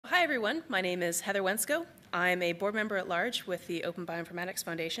Hi everyone, my name is Heather Wiencko. I'm a board member at large with the Open Bioinformatics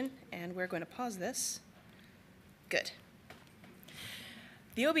Foundation, and we're going to pause this. Good.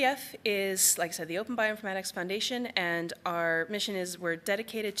 The OBF is, like I said, the Open Bioinformatics Foundation, and our mission is we're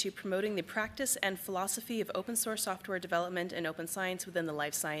dedicated to promoting the practice and philosophy of open source software development and open science within the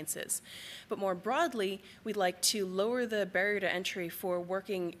life sciences. But more broadly, we'd like to lower the barrier to entry for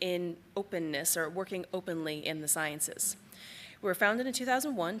working in openness or working openly in the sciences. We were founded in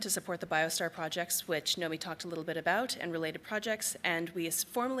 2001 to support the BioStar projects, which Nomi talked a little bit about, and related projects, and we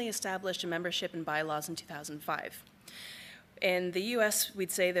formally established a membership and bylaws in 2005. In the US, we'd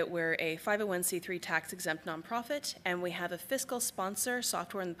say that we're a 501c3 tax-exempt nonprofit, and we have a fiscal sponsor,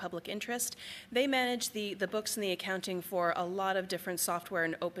 Software in the Public Interest. They manage the books and the accounting for a lot of different software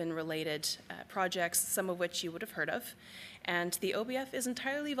and open-related projects, some of which you would have heard of. And the OBF is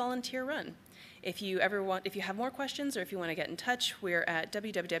entirely volunteer-run. If you have more questions or if you want to get in touch, we're at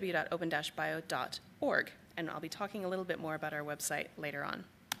www.open-bio.org, and I'll be talking a little bit more about our website later on,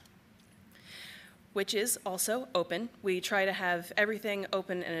 which is also open. We try to have everything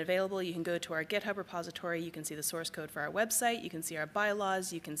open and available. You can go to our GitHub repository, you can see the source code for our website, you can see our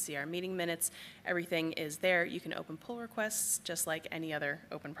bylaws, you can see our meeting minutes, everything is there. You can open pull requests just like any other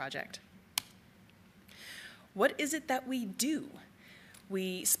open project. What is it that we do?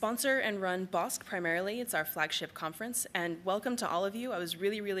 We sponsor and run BOSC primarily. It's our flagship conference, and welcome to all of you. I was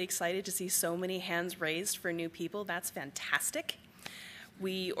really, really excited to see so many hands raised for new people. That's fantastic.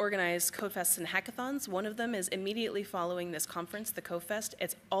 We organize CodeFests and hackathons. One of them is immediately following this conference, the CodeFest.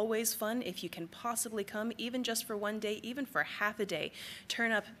 It's always fun if you can possibly come, even just for one day, even for half a day.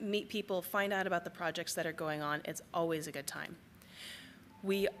 Turn up, meet people, find out about the projects that are going on. It's always a good time.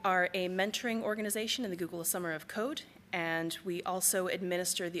 We are a mentoring organization in the Google Summer of Code, and we also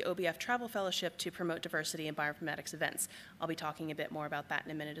administer the OBF Travel Fellowship to promote diversity in bioinformatics events. I'll be talking a bit more about that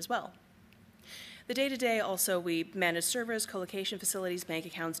in a minute as well. The day-to-day also, we manage servers, colocation facilities, bank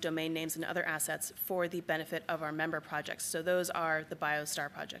accounts, domain names, and other assets for the benefit of our member projects. So those are the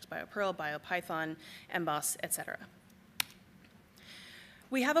BioStar projects, BioPerl, BioPython, MBOSS, etc.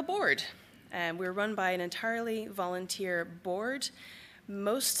 We have a board, and we're run by an entirely volunteer board.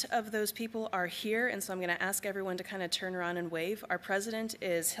 Most of those people are here, and so I'm going to ask everyone to kind of turn around and wave. Our president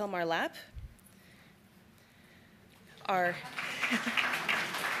is Hilmar Lapp.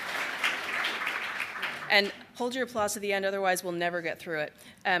 And hold your applause to the end, otherwise we'll never get through it.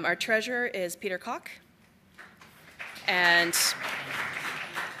 Our treasurer is Peter Koch. And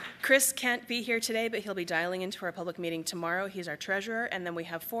Chris can't be here today, but he'll be dialing into our public meeting tomorrow. He's our treasurer. And then we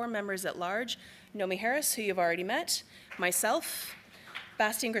have 4 members at large: Nomi Harris, who you've already met, myself,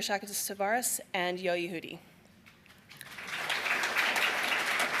 Bastian Grishakis-Tavares, and Yo Yehudi.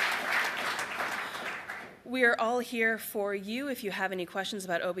 We are all here for you. If you have any questions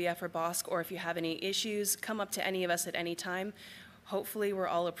about OBF or BOSC, or if you have any issues, come up to any of us at any time. Hopefully we're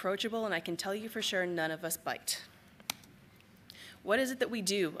all approachable, and I can tell you for sure none of us bite. What is it that we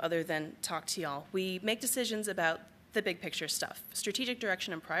do other than talk to y'all? We make decisions about the big picture stuff: strategic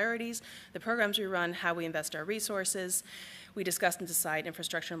direction and priorities, the programs we run, how we invest our resources. We discuss and decide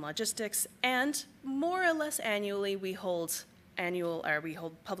infrastructure and logistics, and more or less annually we hold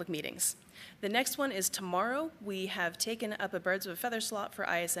public meetings. The next one is tomorrow. We have taken up a birds of a feather slot for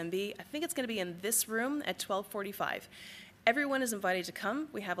ISMB. I think it's going to be in this room at 12:45. Everyone is invited to come.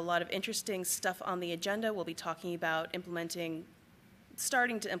 We have a lot of interesting stuff on the agenda. We'll be talking about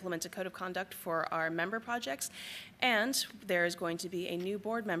starting to implement a code of conduct for our member projects, and there is going to be a new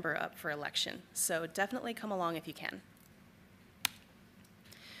board member up for election. So definitely come along if you can.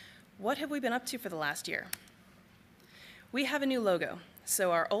 What have we been up to for the last year? We have a new logo.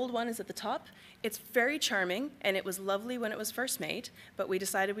 So our old one is at the top. It's very charming, and it was lovely when it was first made, but we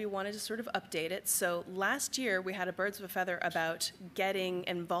decided we wanted to sort of update it. So last year, we had a birds of a feather about getting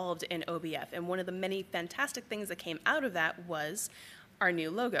involved in OBF, and one of the many fantastic things that came out of that was our new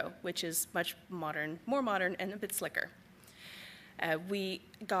logo, which is much modern, more modern, and a bit slicker. We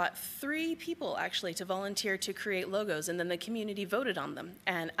got 3 people actually to volunteer to create logos, and then the community voted on them,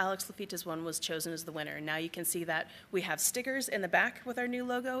 and Alex Lafita's one was chosen as the winner. Now you can see that we have stickers in the back with our new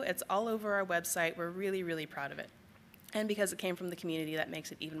logo. It's all over our website. We're really, really proud of it. And because it came from the community, that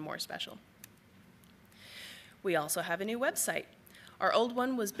makes it even more special. We also have a new website. Our old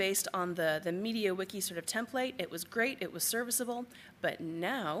one was based on the MediaWiki sort of template. It was great, it was serviceable, but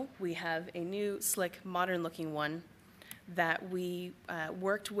now we have a new, slick, modern-looking one that we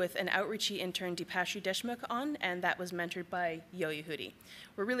worked with an outreachy intern, Dipashu Deshmukh, on, and that was mentored by Yo Yehudi.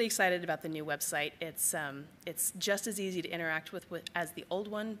 We're really excited about the new website. It's just as easy to interact with as the old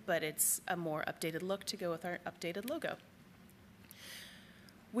one, but it's a more updated look to go with our updated logo.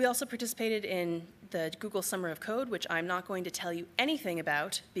 We also participated in the Google Summer of Code, which I'm not going to tell you anything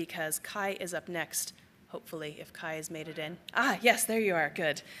about because Kai is up next, hopefully, if Kai has made it in. Ah, yes, there you are,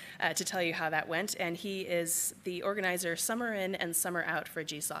 good, to tell you how that went. And he is the organizer summer in and summer out for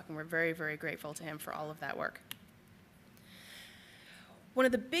GSOC, and we're very, very grateful to him for all of that work. One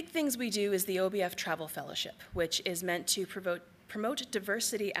of the big things we do is the OBF Travel Fellowship, which is meant to promote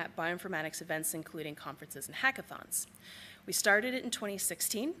diversity at bioinformatics events, including conferences and hackathons. We started it in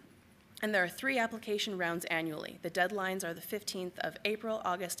 2016, and there are 3 application rounds annually. The deadlines are the 15th of April,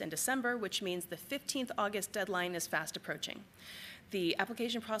 August, and December, which means the 15th August deadline is fast approaching. The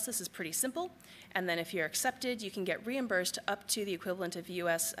application process is pretty simple, and then if you're accepted, you can get reimbursed up to the equivalent of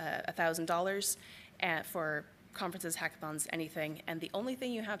US $1,000 for conferences, hackathons, anything, and the only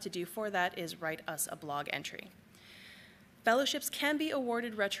thing you have to do for that is write us a blog entry. Fellowships can be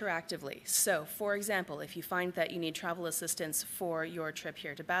awarded retroactively. So, for example, if you find that you need travel assistance for your trip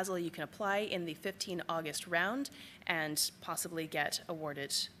here to Basel, you can apply in the 15 August round and possibly get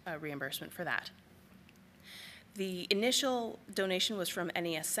awarded a reimbursement for that. The initial donation was from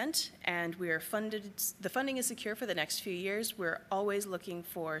NES Cent, and we are funded. The funding is secure for the next few years. We're always looking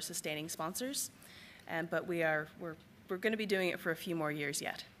for sustaining sponsors, but we're going to be doing it for a few more years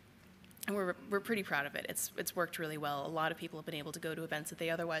yet. And we're pretty proud of it. It's worked really well. A lot of people have been able to go to events that they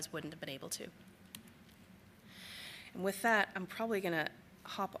otherwise wouldn't have been able to. And with that, I'm probably going to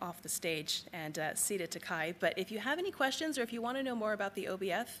hop off the stage and cede it to Kai. But if you have any questions or if you want to know more about the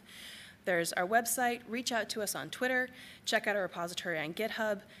OBF, there's our website. Reach out to us on Twitter. Check out our repository on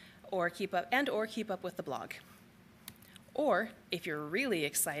GitHub, or keep up with the blog. Or if you're really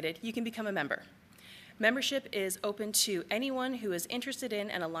excited, you can become a member. Membership is open to anyone who is interested in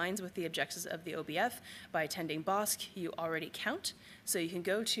and aligns with the objectives of the OBF. By attending BOSC, you already count. So you can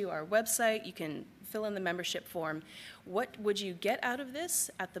go to our website, you can fill in the membership form. What would you get out of this?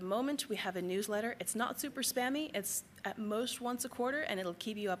 At the moment, we have a newsletter. It's not super spammy. It's at most once a quarter, and it'll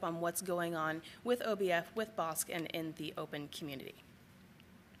keep you up on what's going on with OBF, with BOSC, and in the open community.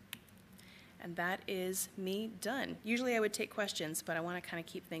 And that is me done. Usually I would take questions, but I want to kind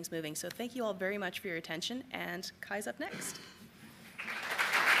of keep things moving. So thank you all very much for your attention, and Kai's up next.